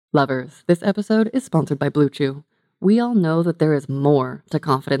Lovers, this episode is sponsored by Blue Chew. We all know that there is more to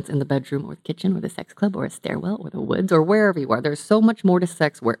confidence in the bedroom or the kitchen or the sex club or a stairwell or the woods or wherever you are. There's so much more to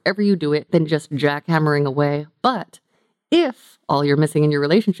sex wherever you do it than just jackhammering away. But if all you're missing in your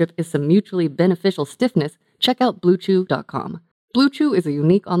relationship is some mutually beneficial stiffness, check out BlueChew.com. Blue Chew is a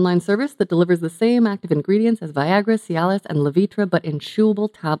unique online service that delivers the same active ingredients as Viagra, Cialis, and Levitra, but in chewable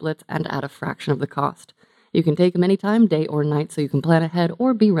tablets and at a fraction of the cost. You can take them anytime, day or night, so you can plan ahead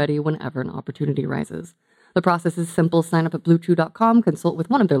or be ready whenever an opportunity arises. The process is simple. Sign up at BlueChew.com, consult with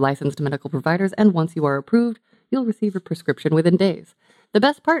one of their licensed medical providers, and once you are approved, you'll receive a prescription within days. The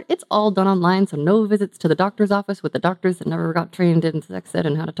best part, it's all done online, so no visits to the doctor's office with the doctors that never got trained in sex ed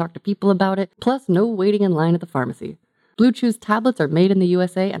and how to talk to people about it, plus no waiting in line at the pharmacy. Blue Chew's tablets are made in the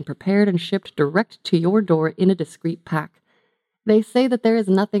USA and prepared and shipped direct to your door in a discreet pack. They say that there is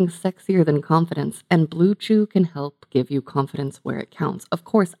nothing sexier than confidence, and Blue Chew can help give you confidence where it counts. Of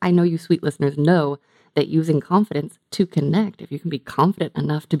course, I know you sweet listeners know that using confidence to connect, if you can be confident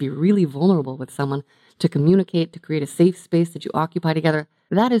enough to be really vulnerable with someone, to communicate, to create a safe space that you occupy together,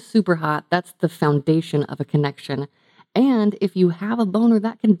 that is super hot. That's the foundation of a connection. And if you have a boner,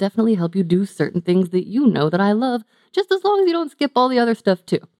 that can definitely help you do certain things that you know that I love, just as long as you don't skip all the other stuff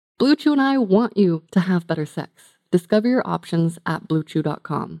too. Blue Chew and I want you to have better sex. Discover your options at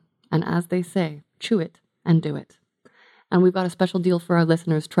BlueChew.com. And as they say, chew it and do it. And we've got a special deal for our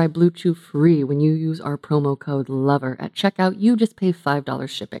listeners. Try Blue Chew free when you use our promo code LOVER. At checkout, you just pay $5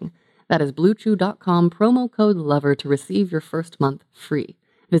 shipping. That is BlueChew.com, promo code LOVER to receive your first month free.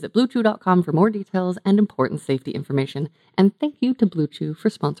 Visit BlueChew.com for more details and important safety information. And thank you to Blue Chew for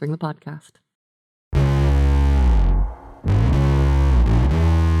sponsoring the podcast.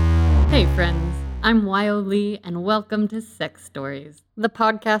 Hey friends, I'm Wyo Lee and welcome to Sex Stories, the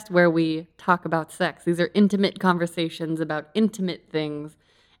podcast where we talk about sex. These are intimate conversations about intimate things,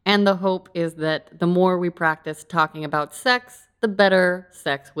 and the hope is that the more we practice talking about sex, the better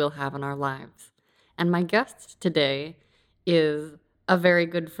sex we'll have in our lives. And my guest today is a very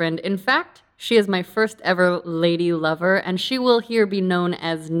good friend. In fact, she is my first ever lady lover, and she will here be known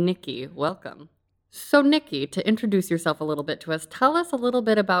as Nikki. Welcome. So Nikki, to introduce yourself a little bit to us, tell us a little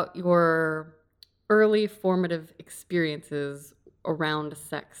bit about your early formative experiences around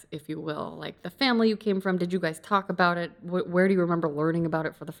sex, if you will. Like the family you came from, did you guys talk about it? Where do you remember learning about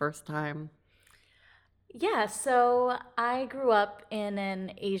it for the first time? Yeah, so I grew up in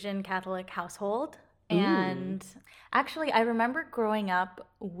an Asian Catholic household. And actually, I remember growing up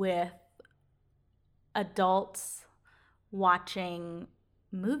with adults watching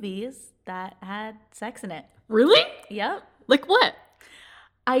movies that had sex in it. Really? Yep. Like what?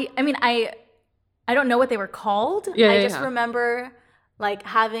 I mean, I don't know what they were called. I just remember like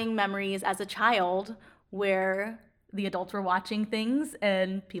having memories as a child where the adults were watching things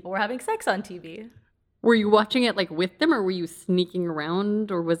and people were having sex on TV. Were you watching it like with them, or were you sneaking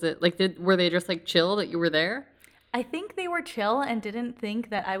around, or was it like were they just like chill that you were there? I think they were chill and didn't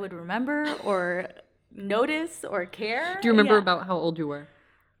think that I would remember or notice or care. Do you remember about how old you were?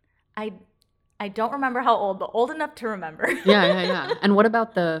 I don't remember how old, but old enough to remember. Yeah. And what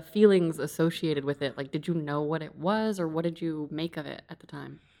about the feelings associated with it? Like, did you know what it was, or what did you make of it at the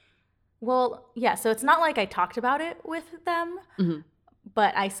time? Well, yeah, so it's not like I talked about it with them,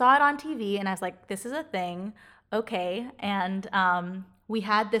 but I saw it on TV and I was like, this is a thing. Okay. And we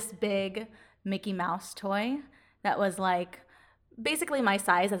had this big Mickey Mouse toy that was like basically my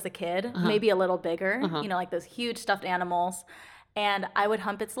size as a kid, maybe a little bigger, you know, like those huge stuffed animals. And I would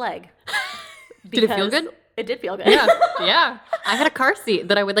hump its leg. Did it feel good? It did feel good. Yeah. I had a car seat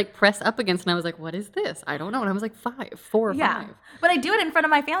that I would like press up against, and I was like, what is this? I don't know. And I was like 4 or 5. But I do it in front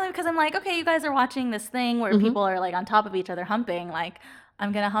of my family because I'm like, okay, you guys are watching this thing where people are like on top of each other humping. Like,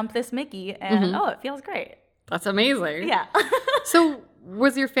 I'm going to hump this Mickey, and oh, it feels great. That's amazing. Yeah. So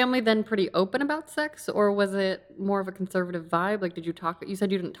was your family then pretty open about sex, or was it more of a conservative vibe? Like, did you talk? You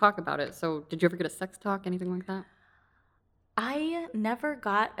said you didn't talk about it. So did you ever get a sex talk, anything like that? I never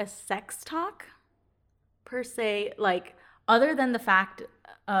got a sex talk per se, like other than the fact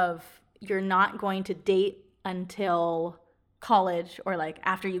of you're not going to date until college or like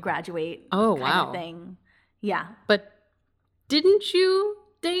after you graduate. Oh, kind wow. of thing. Yeah. But didn't you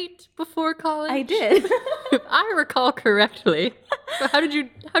date before college? I did. If I recall correctly. So how'd you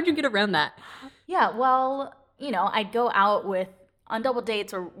get around that? Yeah, well, you know, I'd go out on double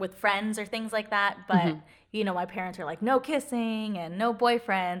dates or with friends or things like that, but you know, my parents are like, no kissing and no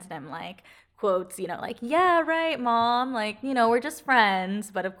boyfriends. And I'm like, quotes, you know, like, yeah, right, mom. Like, you know, we're just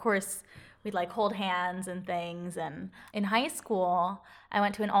friends. But of course, we'd like hold hands and things. And in high school, I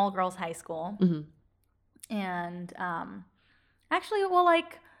went to an all-girls high school. And actually, well,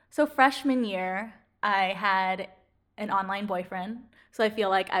 like So freshman year, I had an online boyfriend. So I feel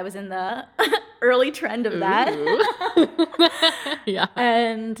like I was in the early trend of that. Yeah.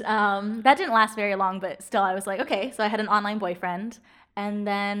 And that didn't last very long, but still I was like, okay, so I had an online boyfriend. And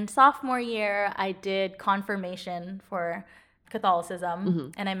then sophomore year, I did confirmation for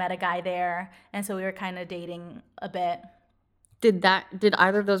Catholicism, and I met a guy there. And so we were kind of dating a bit. Did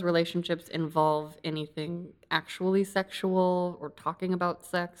either of those relationships involve anything actually sexual or talking about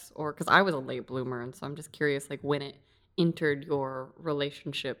sex? Or because I was a late bloomer, and so I'm just curious, like, when it entered your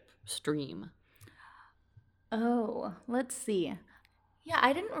relationship stream. Oh, let's see. Yeah,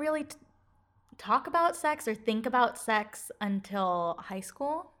 I didn't really talk about sex or think about sex until high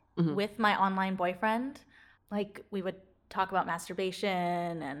school with my online boyfriend. Like, we would talk about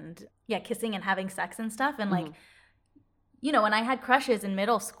masturbation and, yeah, kissing and having sex and stuff. And, like, you know, when I had crushes in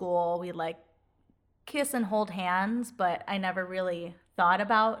middle school, we'd, like, kiss and hold hands, but I never really thought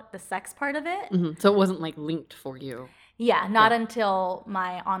about the sex part of it. So it wasn't, like, linked for you? Yeah, not until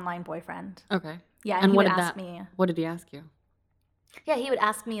my online boyfriend. Okay. Yeah, and he what would did ask me. What did he ask you? Yeah, he would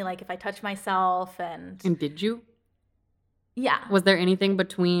ask me, like, if I touched myself and did you? Yeah. Was there anything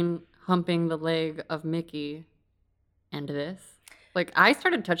between humping the leg of Mickey and this? Like, I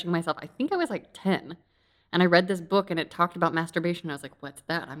started touching myself, I think I was like 10. And I read this book and it talked about masturbation. I was like, what's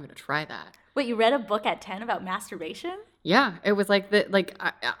that? I'm going to try that. Wait, you read a book at 10 about masturbation? Yeah, it was like that. Like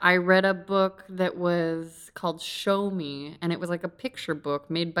I read a book that was called Show Me, and it was like a picture book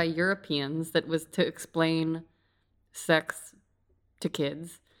made by Europeans that was to explain sex to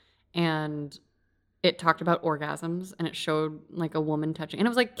kids, and it talked about orgasms, and it showed like a woman touching, and it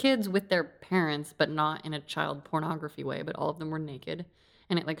was like kids with their parents, but not in a child pornography way, but all of them were naked,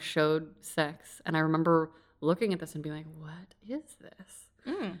 and it like showed sex, and I remember looking at this and being like, what is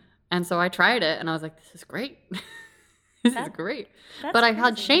this? And so I tried it, and I was like, this is great. This is great. But I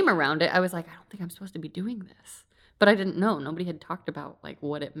had shame around it. I was like, I don't think I'm supposed to be doing this. But I didn't know. Nobody had talked about like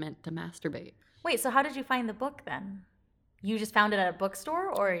what it meant to masturbate. Wait, so how did you find the book then? You just found it at a bookstore,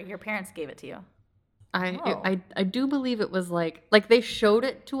 or your parents gave it to you? I do believe it was like they showed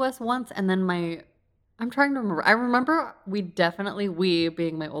it to us once, and then I'm trying to remember. I remember we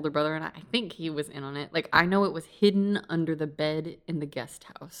being my older brother, and I think he was in on it. Like, I know it was hidden under the bed in the guest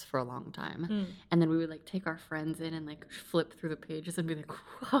house for a long time. And then we would like take our friends in and like flip through the pages and be like,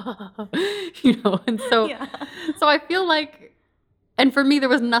 whoa, you know? And so, so I feel like, and for me, there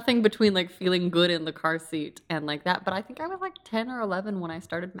was nothing between like feeling good in the car seat and like that. But I think I was like 10 or 11 when I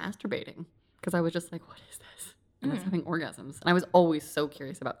started masturbating, because I was just like, what is this? And I was having orgasms. And I was always so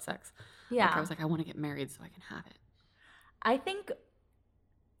curious about sex. Yeah. Like, I was like, I want to get married so I can have it. I think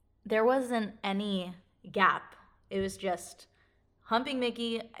there wasn't any gap. It was just humping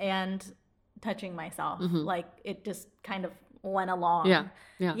Mickey and touching myself. Like, it just kind of went along.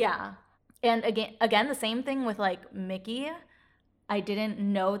 Yeah. And again, the same thing with like Mickey. I didn't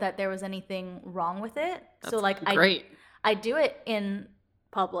know that there was anything wrong with it. That's so like great. I do it in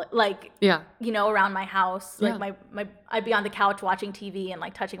public, like, you know, around my house, like my I'd be on the couch watching TV and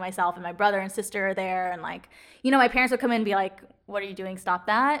like touching myself, and my brother and sister are there, and like, you know, my parents would come in and be like, what are you doing, stop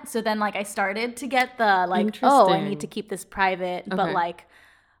that. So then like I started to get the like, oh, I need to keep this private, but like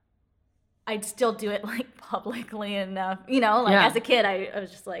I'd still do it like publicly enough, you know, like as a kid I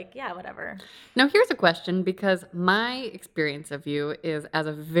was just like, yeah, whatever. Now here's a question, because my experience of you is as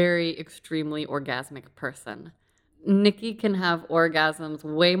a very extremely orgasmic person. Nikki can have orgasms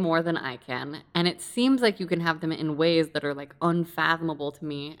way more than I can, and it seems like you can have them in ways that are like unfathomable to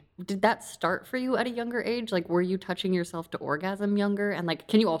me. Did that start for you at a younger age? Like, were you touching yourself to orgasm younger? And like,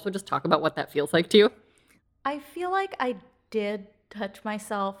 can you also just talk about what that feels like to you? I feel like I did touch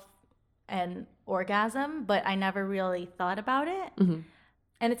myself and orgasm, but I never really thought about it. And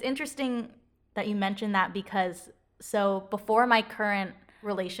it's interesting that you mentioned that, because so before my current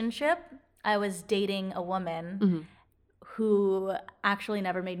relationship, I was dating a woman who actually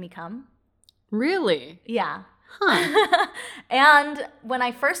never made me come. Really? Yeah. Huh. And when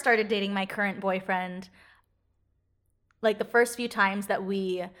I first started dating my current boyfriend, like the first few times that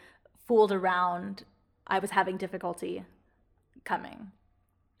we fooled around, I was having difficulty coming.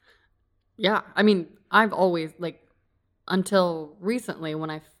 Yeah. I mean, I've always, like, until recently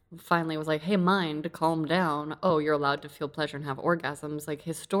when I finally was like, hey, mind, calm down. Oh, you're allowed to feel pleasure and have orgasms. Like,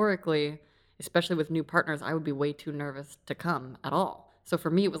 historically, especially with new partners, I would be way too nervous to come at all. So for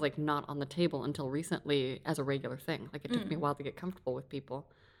me, it was like not on the table until recently as a regular thing. Like, it took me a while to get comfortable with people.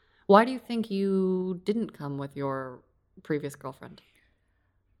 Why do you think you didn't come with your previous girlfriend?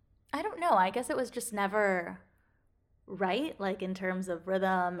 I don't know. I guess it was just never right, like in terms of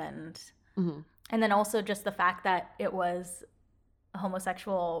rhythm and then also just the fact that it was a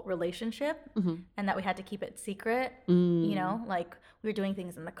homosexual relationship and that we had to keep it secret. Like we were doing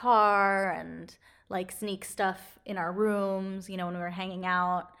things in the car and like sneak stuff in our rooms, when we were hanging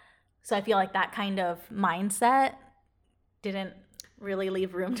out. So I feel like that kind of mindset didn't really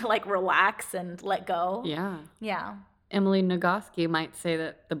leave room to like relax and let go. Yeah. Emily Nagoski might say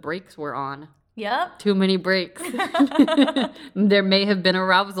that the brakes were on. Yep. Too many brakes. There may have been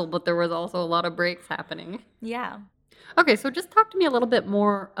arousal, but there was also a lot of brakes happening. Yeah. Okay, so just talk to me a little bit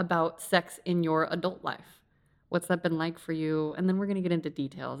more about sex in your adult life. What's that been like for you? And then we're going to get into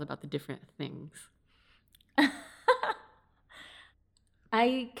details about the different things.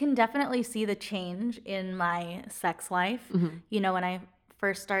 I can definitely see the change in my sex life. When I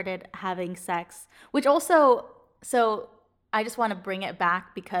first started having sex, which also, so I just want to bring it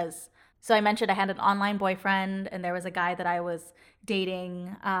back because, so I mentioned I had an online boyfriend and there was a guy that I was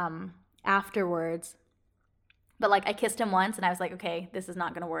dating afterwards. But like I kissed him once and I was like, okay, this is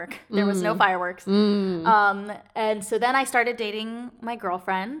not going to work. There was no fireworks. And so then I started dating my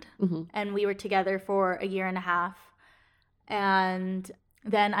girlfriend and we were together for a year and a half. And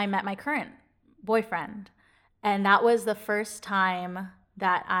then I met my current boyfriend. And that was the first time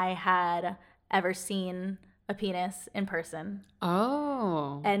that I had ever seen a penis in person.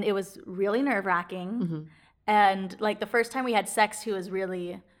 Oh. And it was really nerve-wracking. And like the first time we had sex too was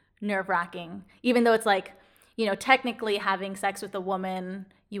really nerve-wracking. Even though it's like, technically having sex with a woman,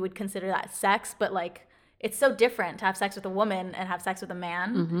 you would consider that sex, but like it's so different to have sex with a woman and have sex with a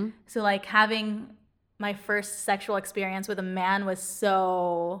man. So like having my first sexual experience with a man was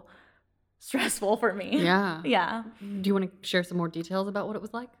so stressful for me. Yeah. Do you want to share some more details about what it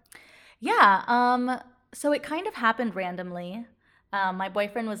was like? Yeah. So it kind of happened randomly. My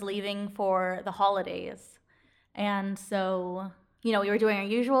boyfriend was leaving for the holidays. And so, we were doing our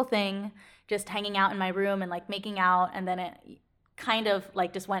usual thing, just hanging out in my room and like making out. And then it kind of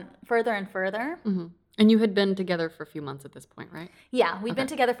like just went further and further. And you had been together for a few months at this point, right? Yeah, we'd been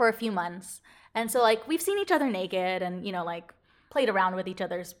together for a few months. And so like we've seen each other naked and, like played around with each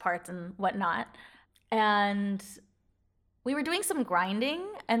other's parts and whatnot. And we were doing some grinding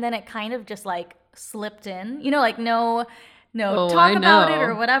and then it kind of just like slipped in, like no talk about it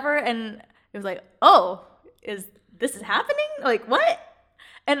or whatever. And it was like, oh, this is happening? Like what?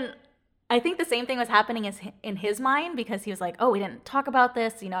 And I think the same thing was happening in his mind because he was like, oh, we didn't talk about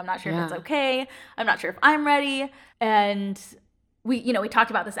this. I'm not sure if it's okay. I'm not sure if I'm ready. And we talked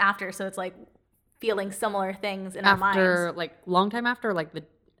about this after. So it's like feeling similar things in our minds. After, like, long time after, like,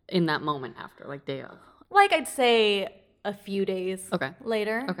 in that moment after, like, day of? Like, I'd say a few days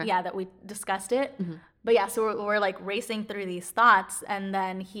later. Okay. Yeah, that we discussed it. But yeah, so we're like racing through these thoughts and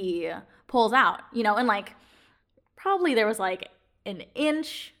then he pulls out, and like probably there was like an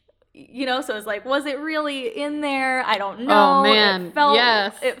inch, so it's like, was it really in there? I don't know. Oh man,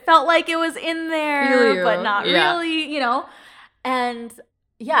 it felt like it was in there, but not really, and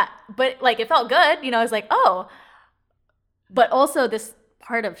yeah, but like it felt good, I was like, oh, but also this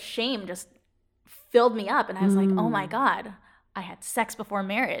part of shame just filled me up and I was like, oh my God, I had sex before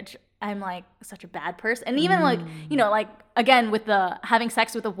marriage. I'm like such a bad person. And even like, like again, with the having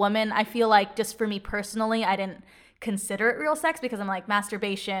sex with a woman, I feel like just for me personally, I didn't consider it real sex because I'm like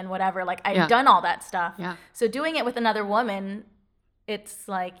masturbation, whatever. Like I've done all that stuff. Yeah. So doing it with another woman, it's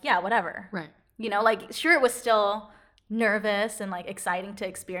like, yeah, whatever. Right. Like sure, it was still nervous and like exciting to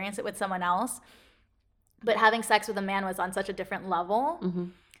experience it with someone else. But having sex with a man was on such a different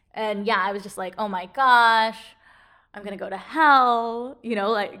level. And yeah, I was just like, oh my gosh, I'm going to go to hell,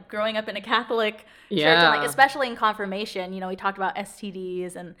 like growing up in a Catholic church, and like, especially in confirmation, we talked about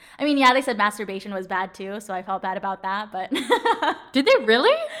STDs and I mean, yeah, they said masturbation was bad too. So I felt bad about that, but. Did they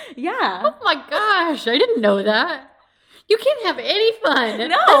really? Yeah. Oh my gosh. I didn't know that. You can't have any fun.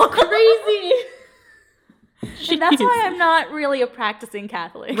 No. That's crazy. And that's why I'm not really a practicing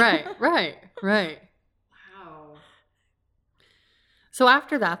Catholic. Right. Wow. So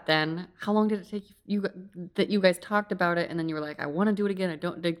after that, then, how long did it take you that you guys talked about it, and then you were like, I want to do it again.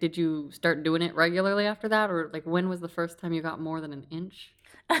 Did you start doing it regularly after that, or like when was the first time you got more than an inch?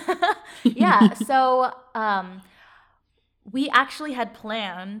 Yeah. So we actually had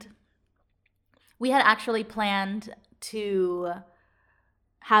planned to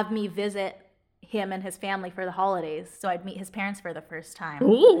have me visit him and his family for the holidays, so I'd meet his parents for the first time.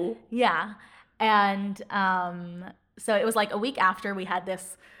 Ooh. Yeah, and so it was like a week after we had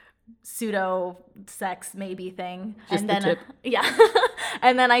this pseudo sex maybe thing. Just and the then tip. Yeah.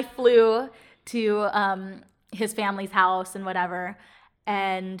 And then I flew to his family's house and whatever,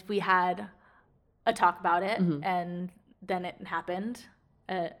 and we had a talk about it, and then it happened.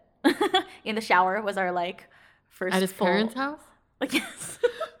 In the shower was our like first at his parents' house? Like, yes.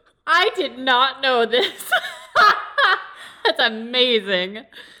 I did not know this. That's amazing.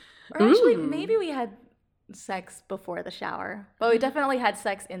 Or actually, maybe we had sex before the shower, but we definitely had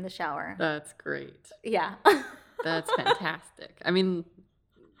sex in the shower. That's great. Yeah. That's fantastic. I mean,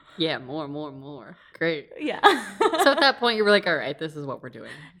 yeah, more. Great. Yeah. So at that point, you were like, all right, this is what we're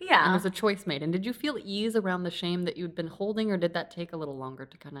doing. Yeah. And there's a choice made. And did you feel ease around the shame that you'd been holding, or did that take a little longer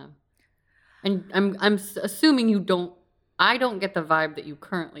to kind of... And I'm assuming I don't get the vibe that you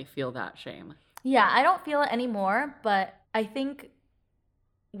currently feel that shame. Yeah, I don't feel it anymore, but I think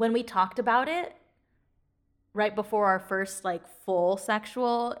when we talked about it right before our first like full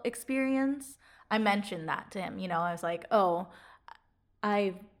sexual experience, I mentioned that to him. You know, I was like, oh,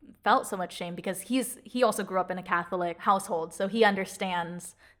 I felt so much shame because he also grew up in a Catholic household, so he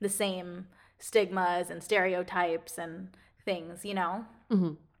understands the same stigmas and stereotypes and things, you know?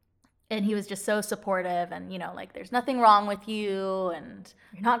 Mm-hmm. And he was just so supportive and, you know, like, there's nothing wrong with you and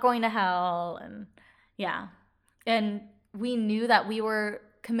you're not going to hell. And yeah. And we knew that we were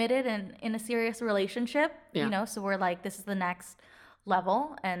committed and in a serious relationship, you know, so we're like, this is the next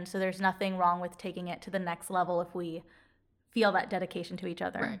level. And so there's nothing wrong with taking it to the next level if we feel that dedication to each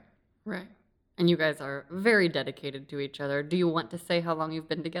other. Right. And you guys are very dedicated to each other. Do you want to say how long you've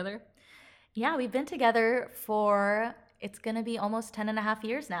been together? Yeah, we've been together for... It's going to be almost 10 and a half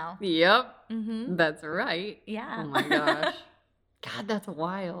years now. Yep. Mm-hmm. That's right. Yeah. Oh my gosh. God, that's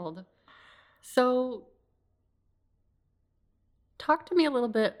wild. So talk to me a little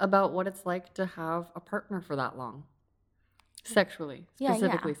bit about what it's like to have a partner for that long. Sexually.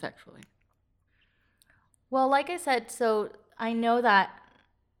 Specifically sexually. Well, like I said, so I know that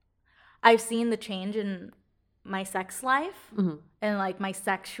I've seen the change in my sex life and like my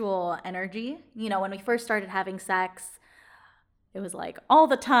sexual energy. You know, when we first started having sex, it was like all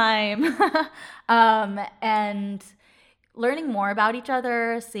the time. And learning more about each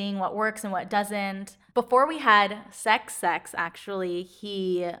other, seeing what works and what doesn't. Before we had sex, actually,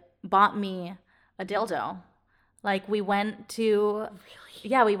 he bought me a dildo. Like we went to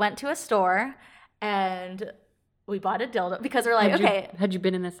a store and we bought a dildo because we're like, Had you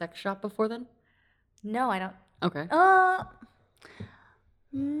been in a sex shop before then? No, I don't. Okay.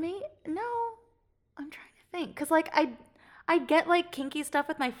 No, I'm trying to think. Because like I get like kinky stuff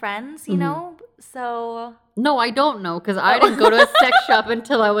with my friends, you know? So. No, I don't know because I didn't go to a sex shop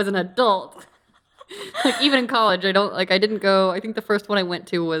until I was an adult. Like even in college, I didn't go. I think the first one I went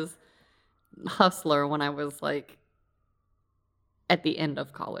to was Hustler when I was like at the end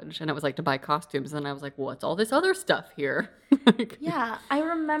of college, and it was like to buy costumes, and I was like, what's all this other stuff here? Yeah, I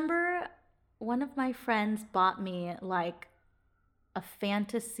remember one of my friends bought me like a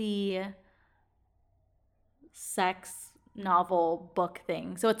fantasy sex novel book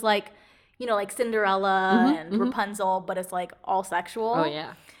thing. So it's like, you know, like Cinderella and Rapunzel, but it's like all sexual. Oh,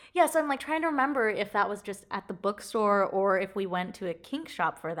 yeah. Yeah, so I'm like trying to remember if that was just at the bookstore or if we went to a kink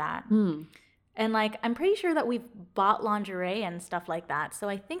shop for that. And like, I'm pretty sure that we've bought lingerie and stuff like that. So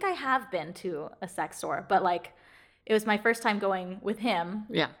I think I have been to a sex store, but like, it was my first time going with him.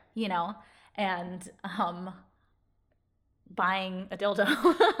 Yeah. You know, and buying a dildo.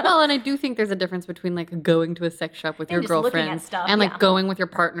 Well, and I do think there's a difference between like going to a sex shop with your girlfriend and like going with your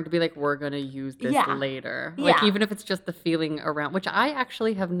partner to be like, we're going to use this later. Like even if it's just the feeling around, which I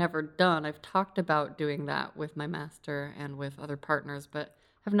actually have never done. I've talked about doing that with my master and with other partners, but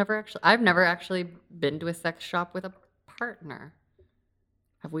I've never actually been to a sex shop with a partner.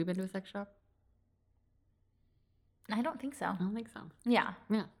 Have we been to a sex shop? I don't think so. I don't think so. Yeah.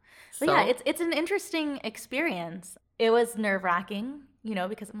 Yeah. But yeah, it's an interesting experience. It was nerve-wracking, you know,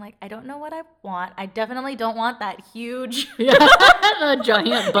 because I'm like, I don't know what I want. I definitely don't want that huge... the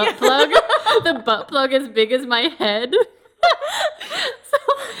giant butt plug. The butt plug as big as my head. So,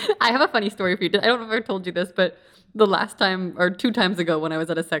 I have a funny story for you. I don't know if I told you this, but the last time or 2 times ago when I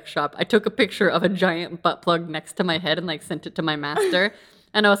was at a sex shop, I took a picture of a giant butt plug next to my head and like sent it to my master.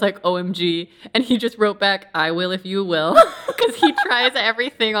 And I was like, OMG. And he just wrote back, I will if you will. Because he tries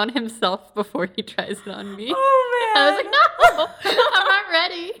everything on himself before he tries it on me. Oh, man. I was like, no, I'm not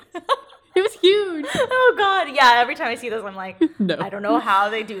ready. It was huge. Oh, God. Yeah, every time I see this, I'm like, no. I don't know how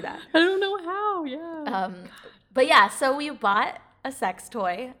they do that. I don't know how, yeah. But yeah, so we bought a sex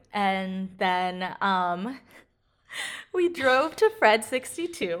toy. And then we drove to Fred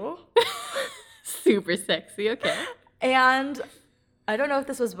 62. Super sexy, okay. And... I don't know if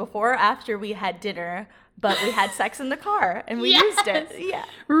this was before or after we had dinner, but we had sex in the car and we used it. Yeah.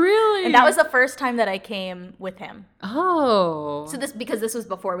 Really? And that was the first time that I came with him. Oh. So because this was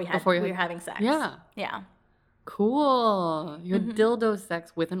before we were having sex. Yeah. Yeah. Cool. You had dildo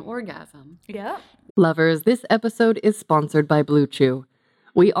sex with an orgasm. Yeah. Lovers, this episode is sponsored by Blue Chew.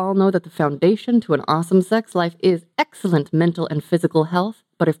 We all know that the foundation to an awesome sex life is excellent mental and physical health,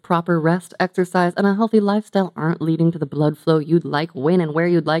 but if proper rest, exercise, and a healthy lifestyle aren't leading to the blood flow you'd like when and where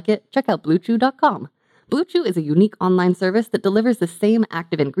you'd like it, check out BlueChew.com. Blue Chew is a unique online service that delivers the same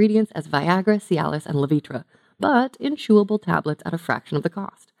active ingredients as Viagra, Cialis, and Levitra, but in chewable tablets at a fraction of the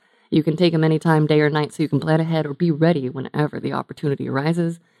cost. You can take them anytime, day or night, so you can plan ahead or be ready whenever the opportunity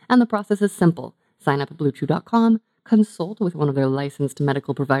arises, and the process is simple. Sign up at BlueChew.com, consult with one of their licensed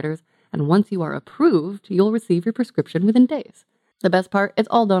medical providers, and once you are approved, you'll receive your prescription within days. The best part, it's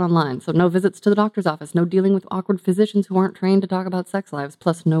all done online, so no visits to the doctor's office, no dealing with awkward physicians who aren't trained to talk about sex lives,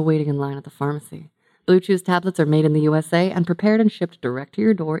 plus no waiting in line at the pharmacy. Blue Chew's tablets are made in the USA and prepared and shipped direct to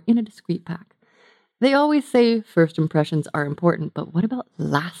your door in a discreet pack. They always say first impressions are important, but what about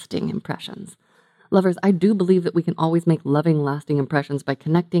lasting impressions? Lovers, I do believe that we can always make loving, lasting impressions by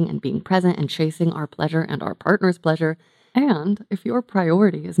connecting and being present and chasing our pleasure and our partner's pleasure. And if your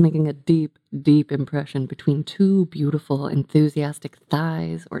priority is making a deep, deep impression between two beautiful, enthusiastic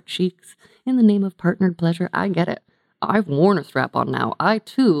thighs or cheeks in the name of partnered pleasure, I get it. I've worn a strap-on now. I,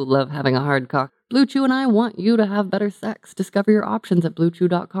 too, love having a hard cock. Blue Chew and I want you to have better sex. Discover your options at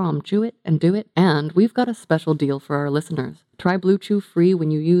BlueChew.com. Chew it and do it. And we've got a special deal for our listeners. Try Blue Chew free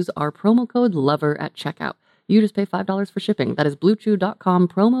when you use our promo code LOVER at checkout. You just pay $5 for shipping. That is BlueChew.com,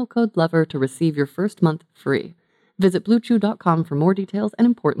 promo code LOVER to receive your first month free. Visit BlueChew.com for more details and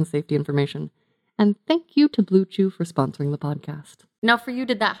important safety information. And thank you to Blue Chew for sponsoring the podcast. Now, for you,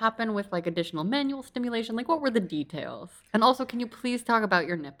 did that happen with like additional manual stimulation? Like, what were the details? And also, can you please talk about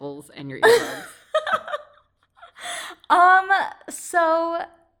your nipples and your earlobes? So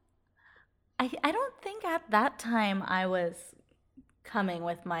I don't think at that time I was coming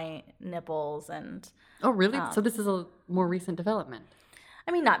with my nipples and. Oh, really? So this is a more recent development.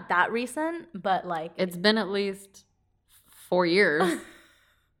 I mean, not that recent, but like. It's been at least 4 years.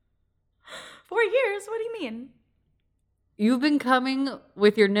 4 years? What do you mean? You've been coming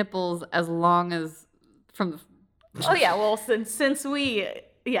with your nipples as long as from. Oh yeah, well since we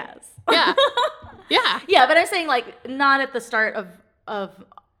yes. Yeah. Yeah. Yeah, but I'm saying like not at the start of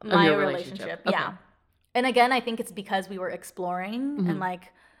my relationship. Okay. Yeah. And again, I think it's because we were exploring and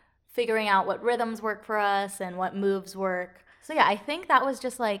like figuring out what rhythms work for us and what moves work. So yeah, I think that was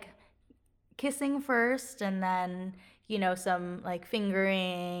just like kissing first and then, you know, some like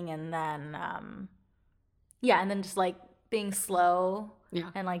fingering and then and then just like being slow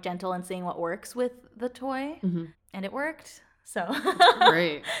and like gentle and seeing what works with the toy. And it worked. So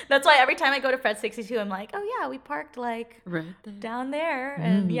great. That's why every time I go to Fred 62, I'm like, oh yeah, we parked like right there. Down there,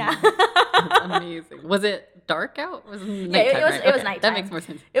 and yeah. That's amazing. Was it dark out? Was it nighttime, it was nighttime. That makes more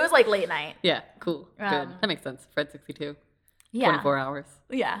sense. It was like late night. Yeah, cool. Good. That makes sense. Fred 62. Yeah. 24 hours.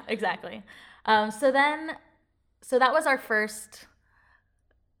 Yeah, exactly. So that was our first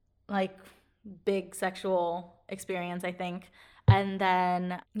like big sexual experience, I think. And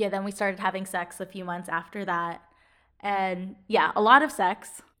then we started having sex a few months after that. And yeah, a lot of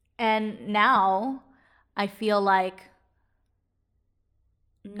sex. And now I feel like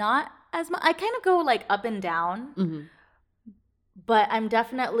not as much. I kind of go like up and down, but I'm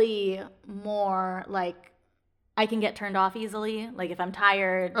definitely more like I can get turned off easily. Like if I'm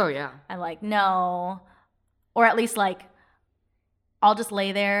tired, oh yeah, I'm like, no. Or at least like I'll just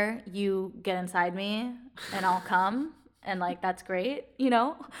lay there, you get inside me, and I'll come. And like, that's great, you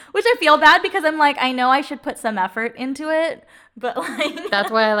know, which I feel bad because I'm like, I know I should put some effort into it, but like. That's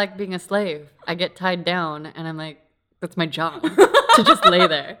why I like being a slave. I get tied down and I'm like, that's my job to just lay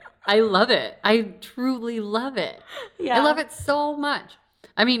there. I love it. I truly love it. Yeah. I love it so much.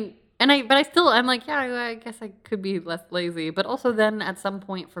 I mean, but I'm like, yeah, I guess I could be less lazy. But also then at some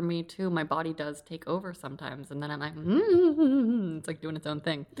point for me too, my body does take over sometimes. And then I'm like, it's like doing its own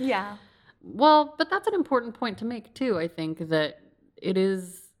thing. Yeah. Well, but that's an important point to make, too. I think that it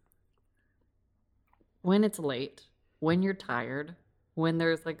is when it's late, when you're tired, when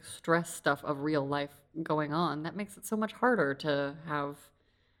there's like stress stuff of real life going on, that makes it so much harder to have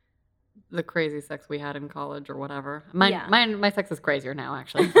the crazy sex we had in college or whatever. My sex is crazier now,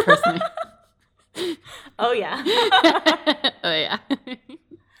 actually, personally. Oh, yeah. Oh, yeah.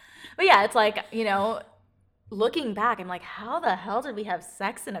 But yeah, it's like, you know, looking back, I'm like, how the hell did we have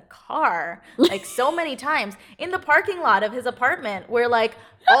sex in a car? Like so many times in the parking lot of his apartment where like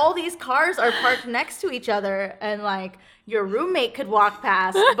all these cars are parked next to each other and like your roommate could walk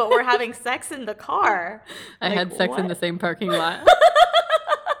past, but we're having sex in the car. I had sex in the same parking lot.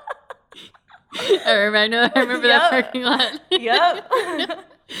 I remember that parking lot. Yep. Yeah,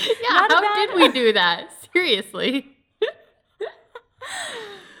 how did we do that? Seriously.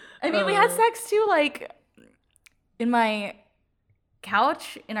 I mean, we had sex too, like in my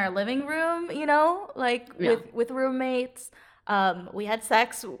couch in our living room, you know, like with roommates. We had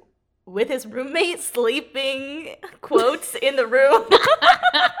sex with his roommate sleeping, quotes, in the room.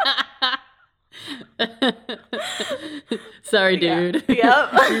 Sorry, dude.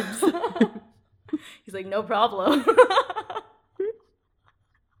 Yep. He's like, no problem.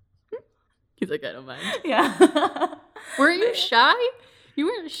 He's like, I don't mind. Yeah. Were you shy? You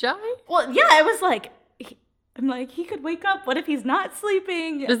weren't shy? Well, yeah, I was like, I'm like, he could wake up. What if he's not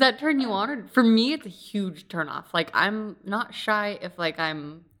sleeping? Does that turn you on? Or for me, it's a huge turn off. Like, I'm not shy if, like,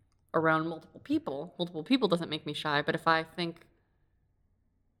 I'm around multiple people. Multiple people doesn't make me shy. But if I think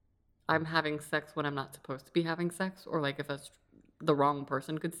I'm having sex when I'm not supposed to be having sex, or, like, if the wrong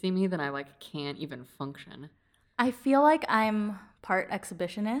person could see me, then I, like, can't even function. I feel like I'm part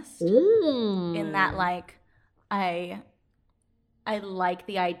exhibitionist in that, like, I like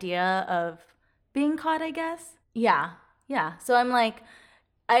the idea of being caught, I guess. Yeah. So I'm like,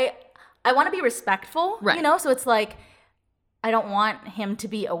 I want to be respectful, right. You know? So it's like, I don't want him to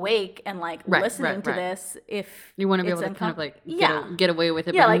be awake and like listening to this if you want to be able to kind of like get away with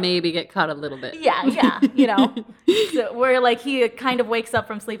it, but like, maybe get caught a little bit. Yeah, you know? So where like he kind of wakes up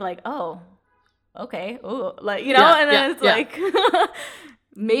from sleep like, oh, okay, oh, like, you know? And then it's like,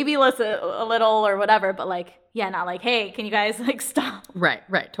 maybe listen a little or whatever, but like, not like, hey, can you guys like stop? Right,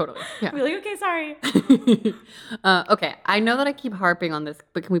 totally. Yeah. Be like, okay, sorry. Okay, I know that I keep harping on this,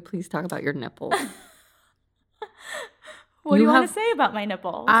 but can we please talk about your nipples? What do you want to say about my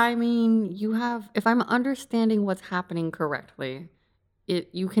nipples? I mean, you have, if I'm understanding what's happening correctly,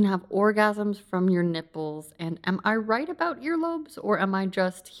 you can have orgasms from your nipples. And am I right about earlobes, or am I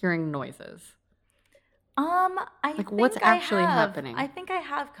just hearing noises? I think what's actually happening? I think I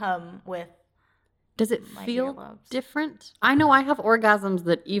have come with. Does it feel different? I know I have orgasms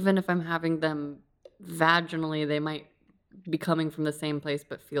that even if I'm having them vaginally, they might be coming from the same place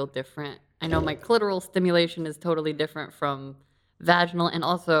but feel different. I know my clitoral stimulation is totally different from vaginal, and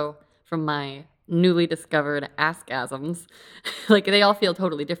also from my newly discovered askasms. Like, they all feel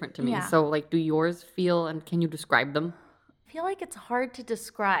totally different to me. Yeah. So, like, do yours feel, and can you describe them? I feel like it's hard to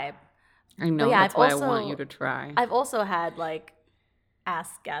describe. I know, that's why I want you to try. I've also had, like,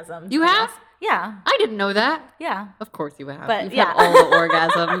 askasms. You have? Yeah. I didn't know that. Yeah. Of course you have. But, You've had all the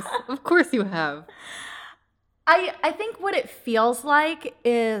orgasms. Of course you have. I think what it feels like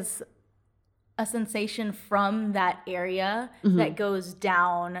is a sensation from that area that goes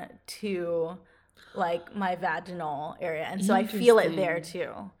down to, like, my vaginal area. And so I feel it there,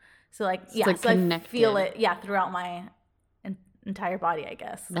 too. So, like, so I feel it, throughout my entire body, I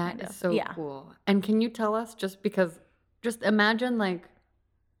guess. That is so cool. And can you tell us, just imagine, like,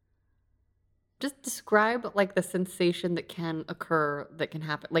 just describe, like, the sensation that can occur, that can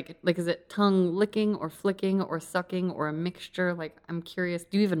happen. Like, is it tongue licking or flicking or sucking or a mixture? Like, I'm curious.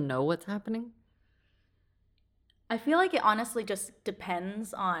 Do you even know what's happening? I feel like it honestly just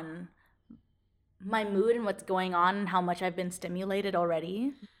depends on my mood and what's going on and how much I've been stimulated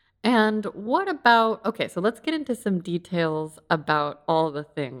already. And what about, okay, so let's get into some details about all the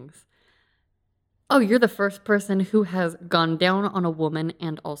things. Oh, you're the first person who has gone down on a woman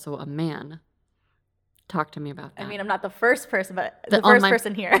and also a man. Talk to me about that. I mean, I'm not the first person, but the first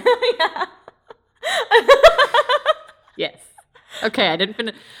person here. Yes. Okay, I didn't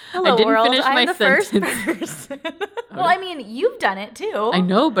finish. Hello, world. Finish I'm my the sentence. First person. Well, I mean, you've done it too. I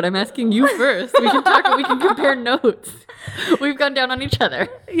know, but I'm asking you first. We can talk. We can compare notes. We've gone down on each other.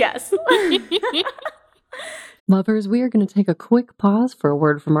 Yes. Lovers, we are going to take a quick pause for a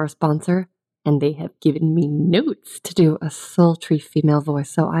word from our sponsor, and they have given me notes to do a sultry female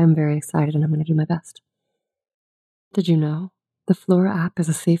voice, so I'm very excited, and I'm going to do my best. Did you know the Flora app is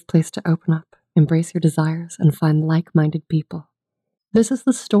a safe place to open up, embrace your desires, and find like-minded people? This is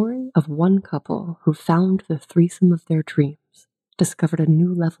the story of one couple who found the threesome of their dreams, discovered a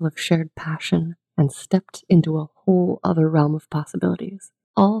new level of shared passion, and stepped into a whole other realm of possibilities,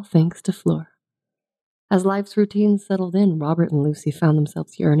 all thanks to Fleur. As life's routines settled in, Robert and Lucy found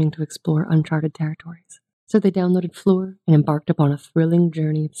themselves yearning to explore uncharted territories. So they downloaded Fleur and embarked upon a thrilling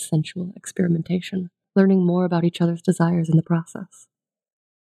journey of sensual experimentation, learning more about each other's desires in the process.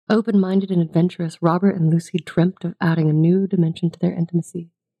 Open-minded and adventurous, Robert and Lucy dreamt of adding a new dimension to their intimacy,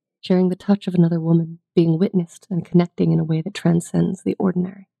 sharing the touch of another woman, being witnessed and connecting in a way that transcends the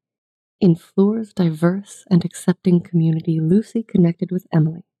ordinary. In Fleur's diverse and accepting community, Lucy connected with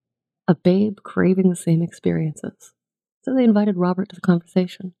Emily, a babe craving the same experiences. So they invited Robert to the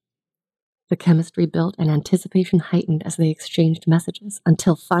conversation. The chemistry built and anticipation heightened as they exchanged messages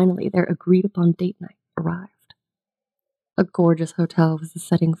until finally their agreed-upon date night arrived. A gorgeous hotel was the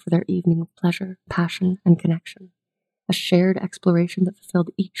setting for their evening of pleasure, passion, and connection, a shared exploration that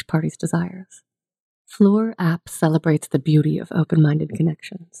fulfilled each party's desires. Floor app celebrates the beauty of open-minded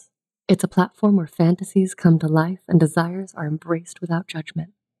connections. It's a platform where fantasies come to life and desires are embraced without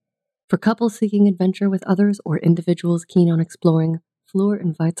judgment. For couples seeking adventure with others or individuals keen on exploring, Floor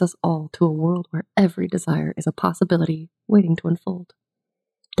invites us all to a world where every desire is a possibility waiting to unfold.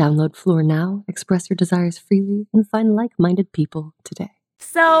 Download Floor now, express your desires freely, and find like-minded people today.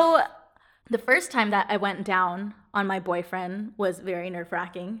 So the first time that I went down on my boyfriend was very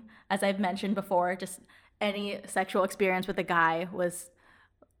nerve-wracking. As I've mentioned before, just any sexual experience with a guy was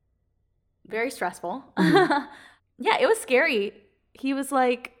very stressful. Mm-hmm. Yeah, it was scary. He was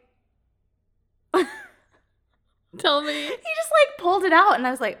like... Tell me. He just like pulled it out and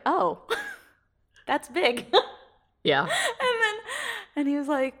I was like, oh, that's big. Yeah. And he was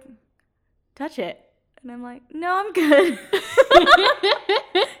like, touch it. And I'm like, no, I'm good.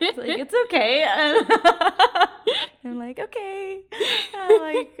 He's like, it's okay. And I'm like, okay. I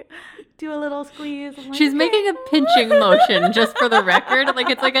like do a little squeeze. I'm like, she's making a pinching motion, just for the record. Like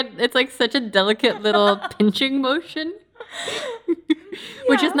it's like such a delicate little pinching motion.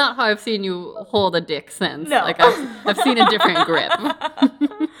 Which is not how I've seen you hold a dick since. No. Like I've seen a different grip.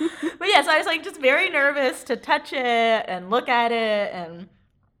 But yeah, so I was like just very nervous to touch it and look at it, and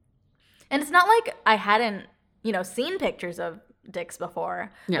it's not like I hadn't, seen pictures of dicks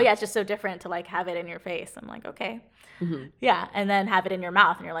before. Yeah. But yeah, it's just so different to like have it in your face. I'm like, okay. Mm-hmm. Yeah, and then have it in your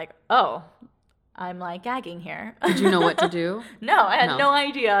mouth and you're like, oh, I'm like gagging here. Did you know what to do? No, I had no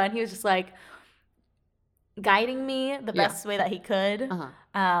idea. And he was just like guiding me the best way that he could.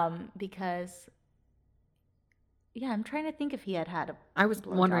 Because I'm trying to think if he had a I was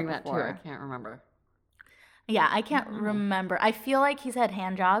wondering that before. Too. I can't remember. Yeah, I can't remember. I feel like he's had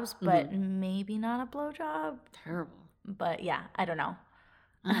hand jobs, but maybe not a blowjob. Terrible. But yeah, I don't know.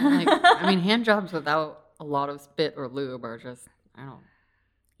 Hand jobs without a lot of spit or lube are just, I don't.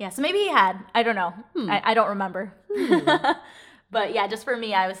 Yeah, so maybe he had. I don't know. I don't remember. But yeah, just for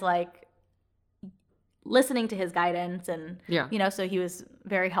me, I was like listening to his guidance and, so he was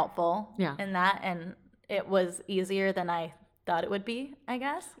very helpful in that. And it was easier than I thought it would be, I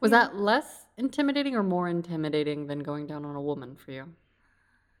guess. Was that less intimidating or more intimidating than going down on a woman for you?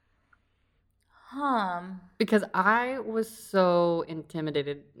 Because I was so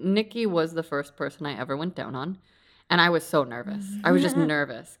intimidated. Nikki was the first person I ever went down on, and I was so nervous. I was just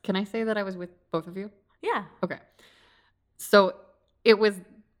nervous. Can I say that I was with both of you? Yeah. Okay. So it was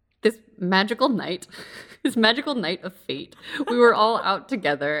this magical night, this magical night of fate. We were all out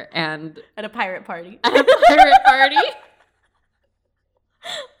together and... At a pirate party.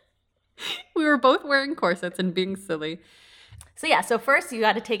 We were both wearing corsets and being silly. So first you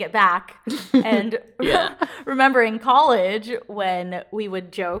got to take it back and remember in college when we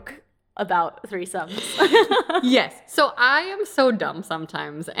would joke about threesomes. Yes. So I am so dumb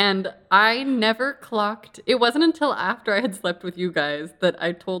sometimes, and I never clocked. It wasn't until after I had slept with you guys that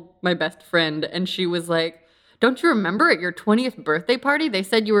I told my best friend, and she was like, don't you remember at your 20th birthday party, they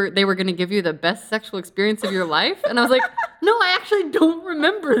said they were going to give you the best sexual experience of your life? And I was like, no, I actually don't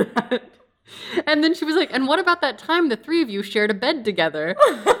remember that. And then she was like, and what about that time the three of you shared a bed together?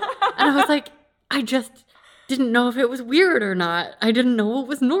 And I was like, I just didn't know if it was weird or not. I didn't know what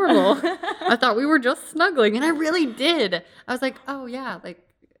was normal. I thought we were just snuggling, and I really did. I was like, oh yeah, like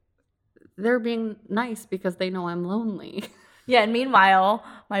they're being nice because they know I'm lonely. Yeah, and meanwhile,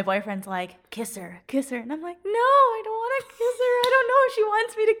 my boyfriend's like, kiss her. And I'm like, no, I don't want to kiss her. I don't know if she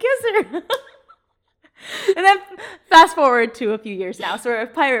wants me to kiss her. And then fast forward to a few years now. So we're at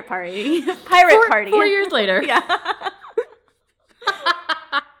a pirate party. 4 years later. Yeah.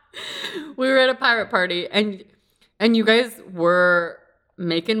 We were at a pirate party and you guys were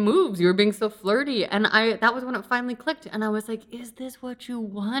making moves. You were being so flirty. And that was when it finally clicked. And I was like, is this what you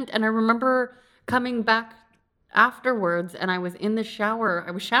want? And I remember coming back afterwards and I was in the shower.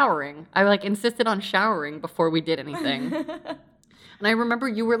 I was showering. I insisted on showering before we did anything. And I remember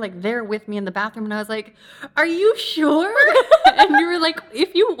you were there with me in the bathroom and I was like, are you sure? And you were like,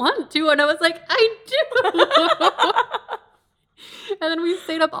 if you want to. And I was like, I do. And then we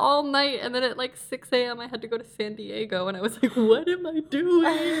stayed up all night. And then at 6 a.m. I had to go to San Diego. And I was like, what am I doing?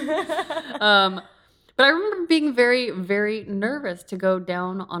 But I remember being very, very nervous to go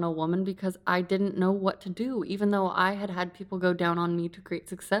down on a woman because I didn't know what to do. Even though I had had people go down on me to great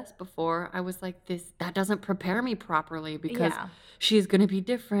success before, I was like, that doesn't prepare me properly because she's going to be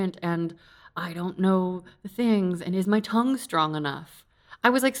different and I don't know the things. And is my tongue strong enough? I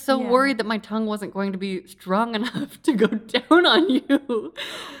was so worried that my tongue wasn't going to be strong enough to go down on you.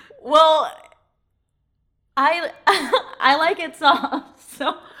 Well, I I like it soft.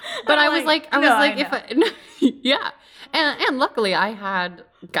 So But I'm I was like, no, I if know. I, yeah. And luckily I had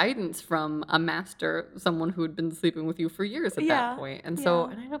guidance from a master, someone who had been sleeping with you for years at that Yeah. point. And so,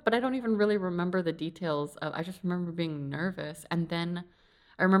 Yeah. but I don't even really remember the details of, I just remember being nervous. And then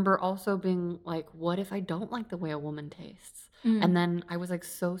I remember also being like, what if I don't like the way a woman tastes? And Mm. then I was like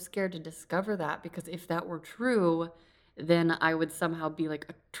so scared to discover that, because if that were true, then I would somehow be like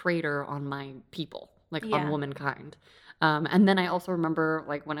a traitor on my people, like on Yeah. womankind. And then I also remember,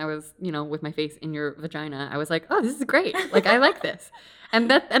 like, when I was, with my face in your vagina, I was like, oh, this is great. Like, I like this. And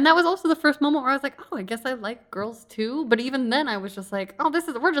that was also the first moment where I was like, oh, I guess I like girls too. But even then I was just like, oh,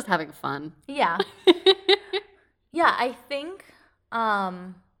 we're just having fun. Yeah. Yeah, I think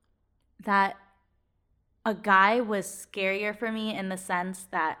that a guy was scarier for me in the sense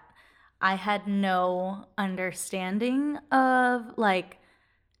that I had no understanding of like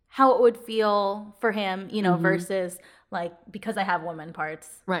how it would feel for him, versus like because I have woman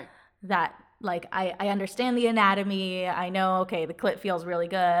parts Right. that like I understand the anatomy. I know, okay, the clit feels really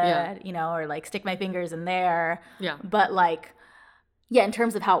good, Yeah. or like stick my fingers in there. Yeah. But like, yeah, in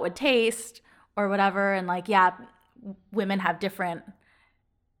terms of how it would taste or whatever, and like, yeah, women have different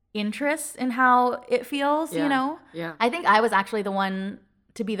interests in how it feels, Yeah. Yeah. I think I was actually the one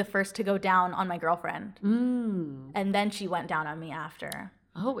to be the first to go down on my girlfriend. And then she went down on me after.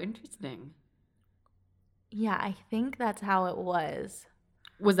 Oh, interesting. Yeah, I think that's how it was.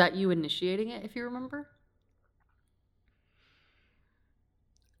 Was that you initiating it, if you remember?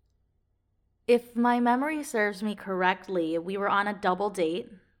 If my memory serves me correctly, we were on a double date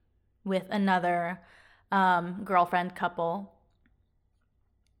with another girlfriend couple.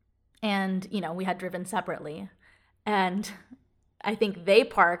 And, we had driven separately. And I think they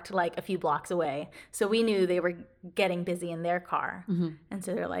parked like a few blocks away. So we knew they were getting busy in their car. And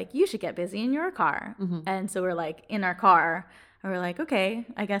so they're like, you should get busy in your car. And so we're like in our car. And we're like, okay,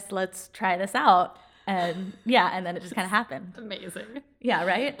 I guess let's try this out. And yeah, and then it just kind of happened. Amazing. Yeah,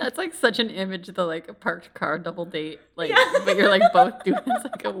 right? That's like such an image, the like parked car double date. Like, but you're like both doing it's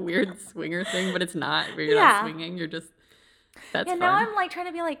like a weird swinger thing, but it's not. Where you're not swinging, you're just, that's fun. Now I'm like trying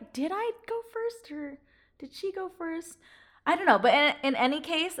to be like, did I go first or did she go first? I don't know. But in any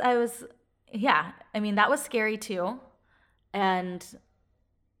case, I was, I mean, that was scary too. And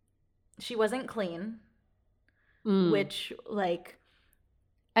she wasn't clean, which like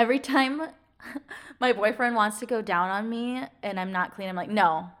every time my boyfriend wants to go down on me and I'm not clean, I'm like,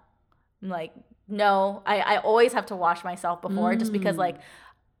 no. I'm like, no. I always have to wash myself before just because like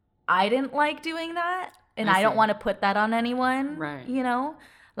I didn't like doing that. And I don't want to put that on anyone, right?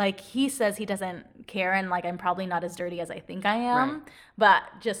 Like he says he doesn't care and like I'm probably not as dirty as I think I am. Right. But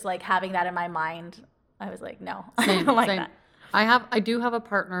just like having that in my mind, I was like, no, I don't like that. I do have a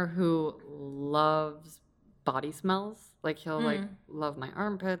partner who loves body smells. Like he'll like love my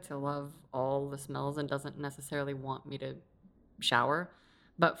armpits, he'll love all the smells and doesn't necessarily want me to shower.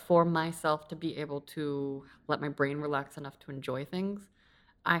 But for myself to be able to let my brain relax enough to enjoy things,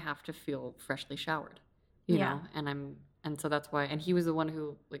 I have to feel freshly showered. You know, and so that's why, and he was the one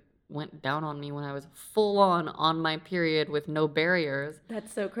who like went down on me when I was full on my period with no barriers.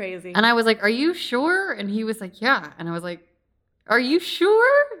 That's so crazy. And I was like, are you sure? And he was like, yeah. And I was like, are you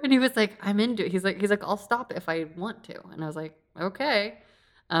sure? And he was like, I'm into it. He's like, I'll stop if I want to. And I was like, okay.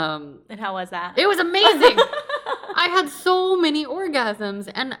 And how was that? It was amazing. I had so many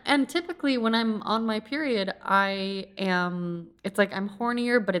orgasms, and typically when I'm on my period, it's like I'm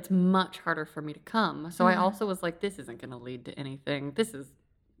hornier, but it's much harder for me to come. So I also was like, this isn't going to lead to anything. This is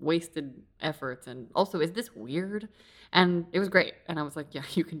wasted efforts. And also, is this weird? And it was great. And I was like, yeah,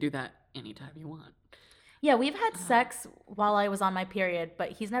 you can do that anytime you want. Yeah, we've had sex while I was on my period,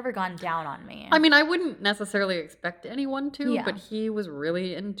 but he's never gone down on me. I mean, I wouldn't necessarily expect anyone to, but he was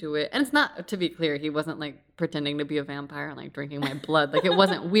really into it. And it's not, to be clear, he wasn't like pretending to be a vampire and like drinking my blood. Like it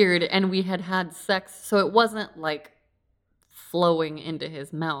wasn't weird. And we had sex, so it wasn't like flowing into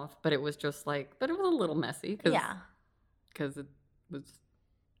his mouth, but it was just like, but it was a little messy. Because it was,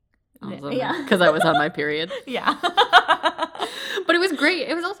 because I was on my period. Yeah. But it was great.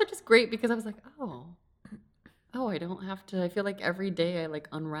 It was also just great because I was like, oh, I don't have to. I feel like every day I like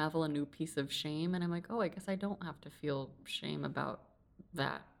unravel a new piece of shame, and I'm like, oh, I guess I don't have to feel shame about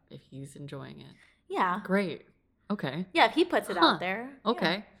that if he's enjoying it. Yeah. Great. Okay. Yeah, if he puts it out there.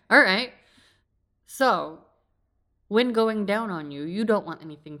 Okay. Yeah. All right. So, when going down on you, you don't want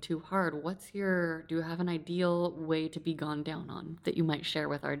anything too hard. Do you have an ideal way to be gone down on that you might share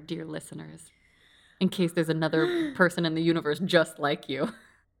with our dear listeners in case there's another person in the universe just like you?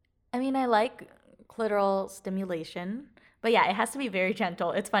 I mean, I like clitoral stimulation, but yeah, it has to be very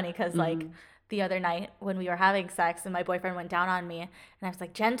gentle. It's funny because like the other night when we were having sex and my boyfriend went down on me and I was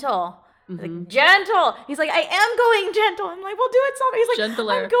like, gentle. I was like, gentle. He's like, I am going gentle. I'm like, well, do it soft. He's like,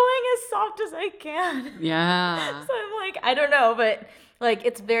 Gentler. I'm going as soft as I can. Yeah. So I'm like, I don't know, but like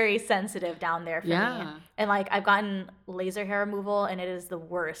it's very sensitive down there for me. And like I've gotten laser hair removal and it is the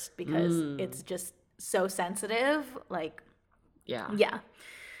worst because it's just so sensitive. Like, yeah.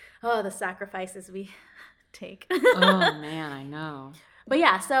 Oh, the sacrifices we take. Oh man, I know. But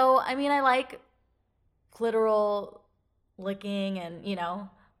yeah, so I mean, I like clitoral licking and, you know,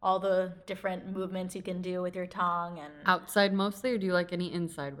 all the different movements you can do with your tongue. And outside mostly, or do you like any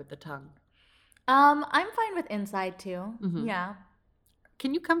inside with the tongue? I'm fine with inside too. Yeah.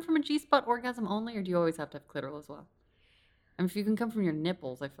 Can you come from a G-spot orgasm only, or do you always have to have clitoral as well? I mean, if you can come from your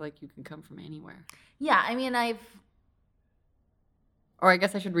nipples, I feel like you can come from anywhere. Yeah, I mean, or I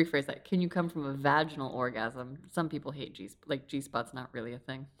guess I should rephrase that. Can you come from a vaginal orgasm? Some people hate G-spot's not really a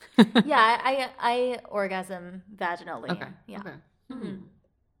thing. Yeah, I orgasm vaginally. Okay. Yeah. Okay.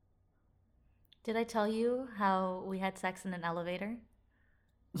 Did I tell you how we had sex in an elevator?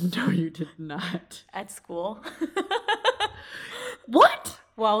 No, you did not. At school. What?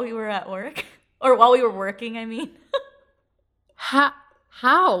 While we were at work. Or while we were working, I mean. How?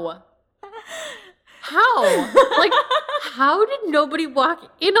 How? Like, how did nobody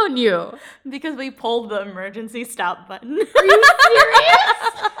walk in on you? Because we pulled the emergency stop button. Are you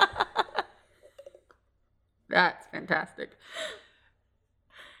serious? That's fantastic.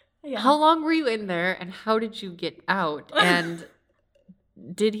 Yeah. How long were you in there and how did you get out? And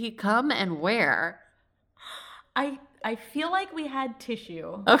did he come and where? I feel like we had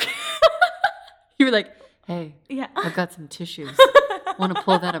tissue. Okay. You were like, hey, yeah, I've got some tissues. Want to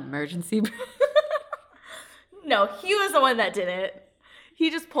pull that emergency? No, he was the one that did it.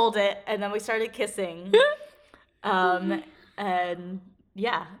 He just pulled it and then we started kissing. And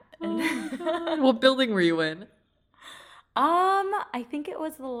yeah. What building were you in? I think it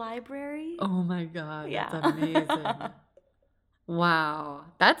was the library. Oh my God, yeah. That's amazing. Wow.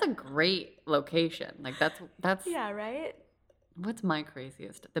 That's a great location. Like that's yeah, right? What's my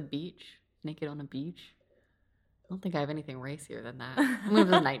craziest? The beach? Naked on a beach? I don't think I have anything racier than that. I mean, it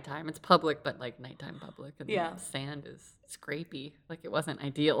was nighttime. It's public, but like nighttime public. And the sand is scrapey. Like it wasn't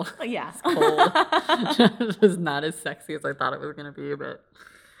ideal. Yeah. It's cold. It was not as sexy as I thought it was going to be, but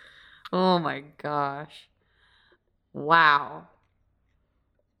oh my gosh. Wow.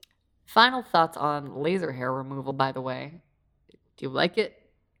 Final thoughts on laser hair removal, by the way. Do you like it?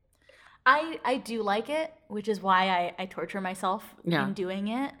 I do like it, which is why I torture myself in doing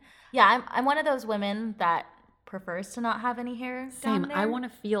it. Yeah, I'm one of those women that prefers to not have any hair down there. I want to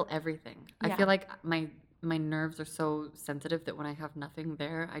feel everything. I feel like my nerves are so sensitive that when I have nothing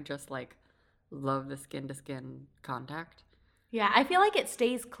there, I just like love the skin to skin contact. Yeah, I feel like it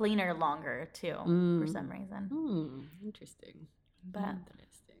stays cleaner longer too for some reason. Interesting. But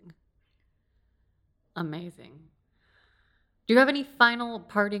interesting. Amazing. Do you have any final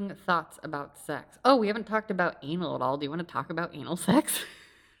parting thoughts about sex? Oh, we haven't talked about anal at all. Do you want to talk about anal sex?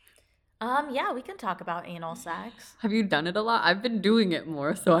 Yeah, we can talk about anal sex. Have you done it a lot? I've been doing it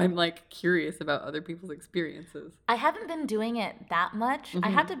more, so I'm like curious about other people's experiences. I haven't been doing it that much. I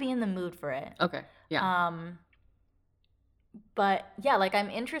have to be in the mood for it. Okay. Yeah. But yeah, like I'm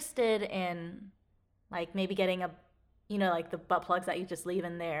interested in like maybe getting a, you know, like the butt plugs that you just leave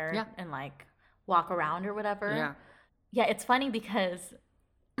in there and like walk around or whatever. Yeah. Yeah, it's funny because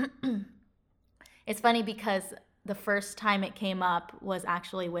the first time it came up was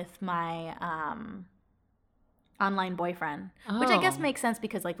actually with my online boyfriend, which I guess makes sense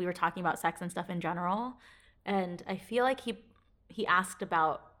because like we were talking about sex and stuff in general, and I feel like he asked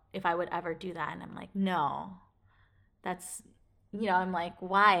about if I would ever do that, and I'm like, no, that's, you know, I'm like,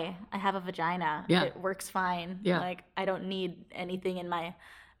 why? I have a vagina. Yeah. It works fine. Yeah. Like I don't need anything in my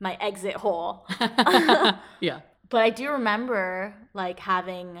exit hole. Yeah. But I do remember like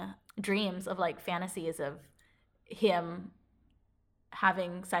having dreams of like fantasies of him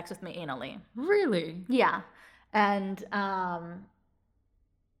having sex with me anally. Really? Yeah. And I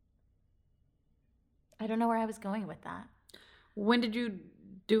don't know where I was going with that. When did you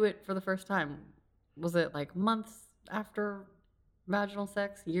do it for the first time? Was it like months after vaginal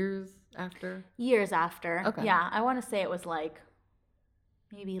sex? Years after? Years after. Okay. Yeah. I want to say it was like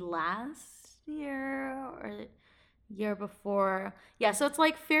maybe last year or year before. Yeah. So it's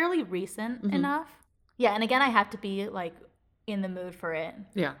like fairly recent enough. Yeah. And again, I have to be like in the mood for it.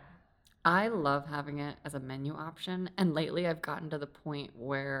 Yeah. I love having it as a menu option. And lately I've gotten to the point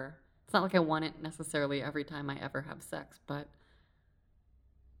where it's not like I want it necessarily every time I ever have sex, but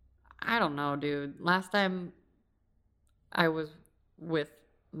I don't know, dude. Last time I was with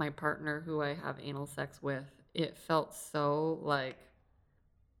my partner who I have anal sex with, it felt so like,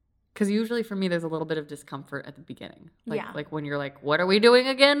 because usually for me there's a little bit of discomfort at the beginning. Like when you're like, what are we doing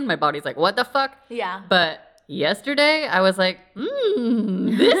again? My body's like, what the fuck? Yeah. But yesterday I was like,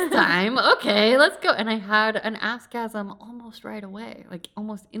 this time, okay, let's go. And I had an askasm almost right away, like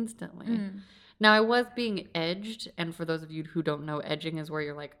almost instantly. Now I was being edged, and for those of you who don't know, edging is where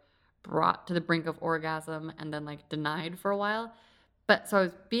you're like brought to the brink of orgasm and then like denied for a while. But so I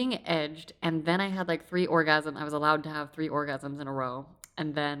was being edged, and then I had like 3 orgasms. I was allowed to have 3 orgasms in a row,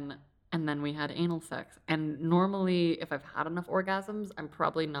 and then we had anal sex. And normally, if I've had enough orgasms, I'm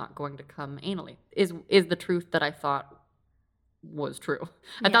probably not going to come anally. Is the truth that I thought was true?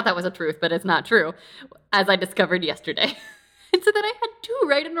 I thought that was a truth, but it's not true, as I discovered yesterday. And so then I had 2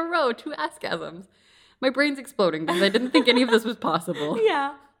 right in a row, 2 askasms. My brain's exploding because I didn't think any of this was possible.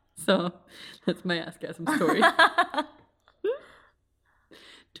 Yeah. So that's my askasm story.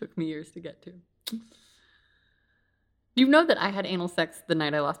 Took me years to get to. Do you know that I had anal sex the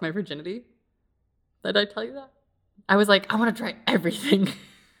night I lost my virginity? Did I tell you that? I was like, I want to try everything.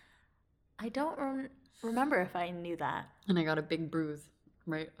 I don't remember if I knew that. And I got a big bruise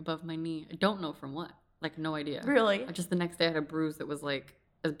right above my knee. I don't know from what. Like, no idea. Really? Just the next day I had a bruise that was like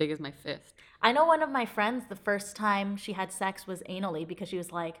as big as my fist. I know one of my friends, the first time she had sex was anally because she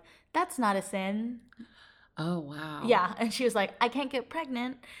was like, that's not a sin. Oh, wow. Yeah. And she was like, I can't get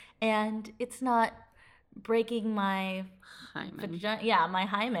pregnant and it's not breaking my hymen. My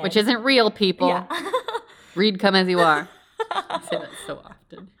hymen. Which isn't real, people. Yeah. Read come as you are. I say that so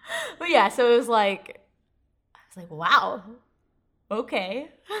often. But yeah, so it was like, I was like, wow.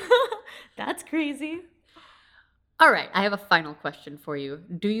 Okay. That's crazy. All right. I have a final question for you.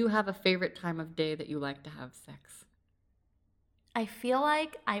 Do you have a favorite time of day that you like to have sex? I feel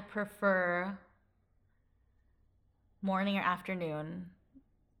like I prefer morning or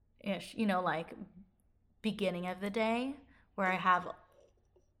afternoon-ish, like beginning of the day where I have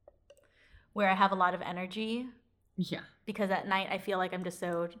a lot of energy. Yeah. Because at night I feel like I'm just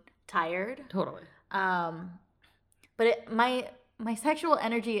so tired. Totally. But my sexual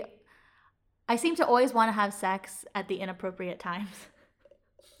energy, I seem to always want to have sex at the inappropriate times.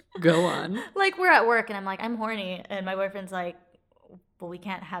 Go on. Like we're at work and I'm like, I'm horny. And my boyfriend's like, well, we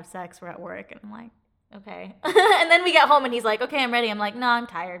can't have sex. We're at work. And I'm like, okay. And then we get home and he's like, okay, I'm ready. I'm like, no, I'm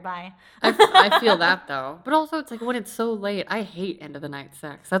tired. Bye. I feel that though. But also it's like when it's so late, I hate end of the night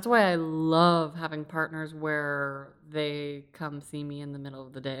sex. That's why I love having partners where they come see me in the middle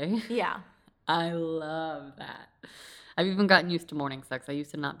of the day. Yeah. I love that. I've even gotten used to morning sex. I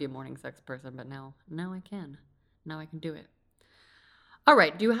used to not be a morning sex person, but now I can. Now I can do it. All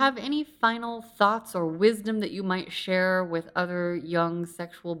right. Do you have any final thoughts or wisdom that you might share with other young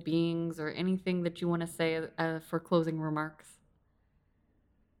sexual beings or anything that you want to say for closing remarks?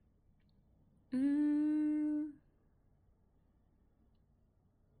 I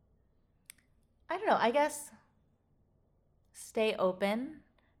don't know. I guess stay open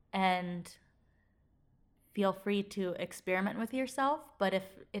and feel free to experiment with yourself. But if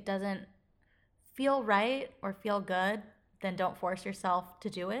it doesn't feel right or feel good, then don't force yourself to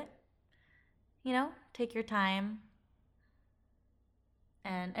do it. Take your time.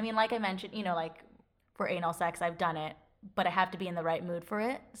 And I mean, like I mentioned, like for anal sex, I've done it, but I have to be in the right mood for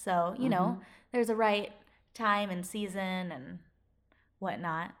it. So, there's a right time and season and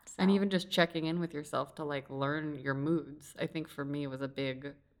whatnot. So. And even just checking in with yourself to like learn your moods. I think for me it was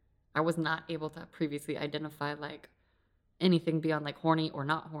I was not able to previously identify like anything beyond like horny or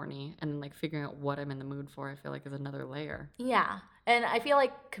not horny, and like figuring out what I'm in the mood for, I feel like is another layer. Yeah. And I feel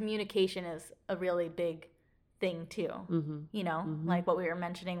like communication is a really big thing too. Mm-hmm. Like what we were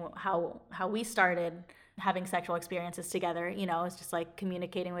mentioning, how we started having sexual experiences together, it's just like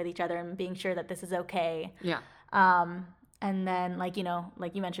communicating with each other and being sure that this is okay. Yeah. And then like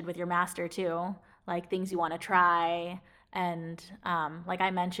you mentioned with your master too, like things you want to try. And like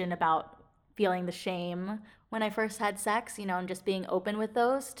I mentioned about feeling the shame when I first had sex, and just being open with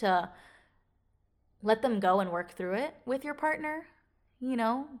those to let them go and work through it with your partner,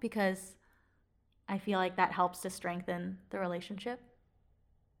 because I feel like that helps to strengthen the relationship.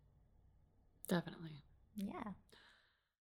 Definitely. Yeah.